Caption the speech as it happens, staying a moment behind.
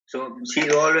So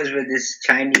she's always with this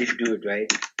Chinese dude, right?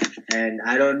 And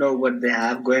I don't know what they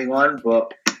have going on,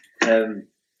 but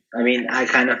I mean, I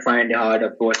kind of find it hard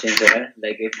approaching her.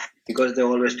 Like, if because they're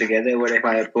always together, what if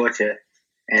I approach her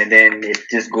and then it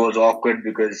just goes awkward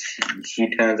because she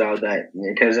turns out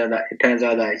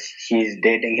that she's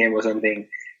dating him or something,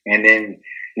 and then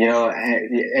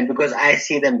and because I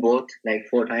see them both like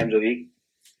 4 times a week,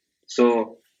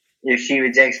 so if she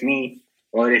rejects me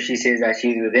or if she says that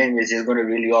she's with him, it's just going to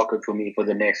be really awkward for me for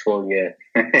the next whole year.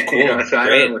 Cool. So I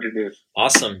don't know what to do.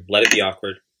 Awesome. Let it be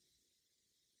awkward.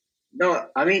 No,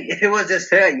 I mean, if it was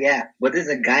just her, yeah, but there's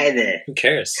a guy there. Who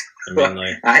cares? I mean,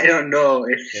 like, I don't know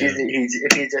if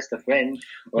he's just a friend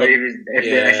or if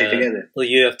they're actually together. Well,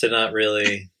 you have to not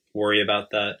really worry about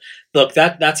that. Look,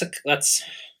 that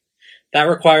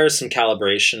requires some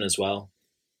calibration as well.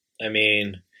 I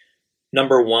mean,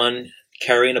 number one,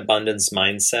 carry an abundance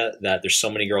mindset that there's so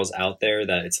many girls out there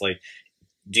that it's like,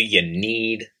 do you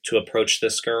need to approach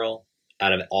this girl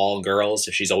out of all girls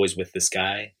if she's always with this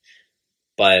guy?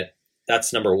 But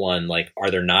that's number one. Like, are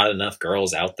there not enough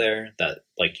girls out there that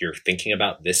like you're thinking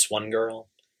about this one girl?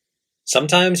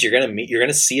 Sometimes you're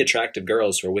gonna see attractive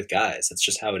girls who are with guys. That's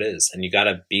just how it is, and you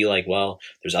gotta be like, well,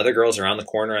 there's other girls around the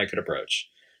corner I could approach.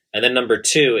 And then number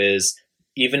two is,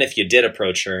 even if you did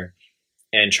approach her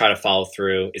and try to follow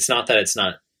through, it's not that it's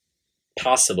not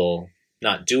possible,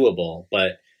 not doable,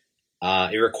 but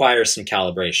it requires some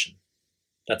calibration.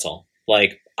 That's all.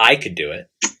 Like, I could do it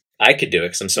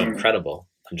because I'm so incredible.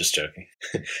 I'm just joking.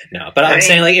 No, but I'm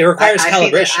saying, like, it requires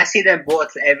calibration. I see them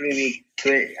both every week.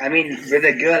 I mean, with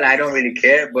a girl, I don't really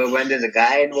care, but when there's a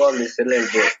guy involved, it's a little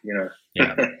bit,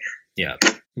 Yeah. Yeah.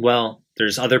 Well,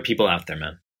 there's other people out there,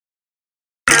 man.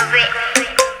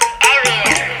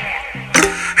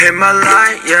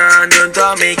 Himalaya,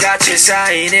 눈더미 같이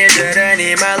쌓인 일들은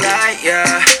Himalaya.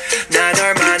 난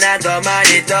얼마나 더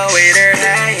많이 더위를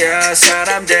해요.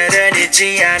 사람들은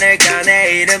잊지 않을까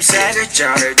내 이름 세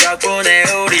글자를. 덕분에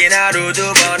우린 하루 두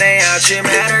번의 아침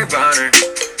해를 버는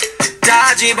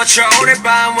다 집어쳐 오늘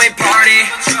밤 we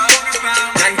party.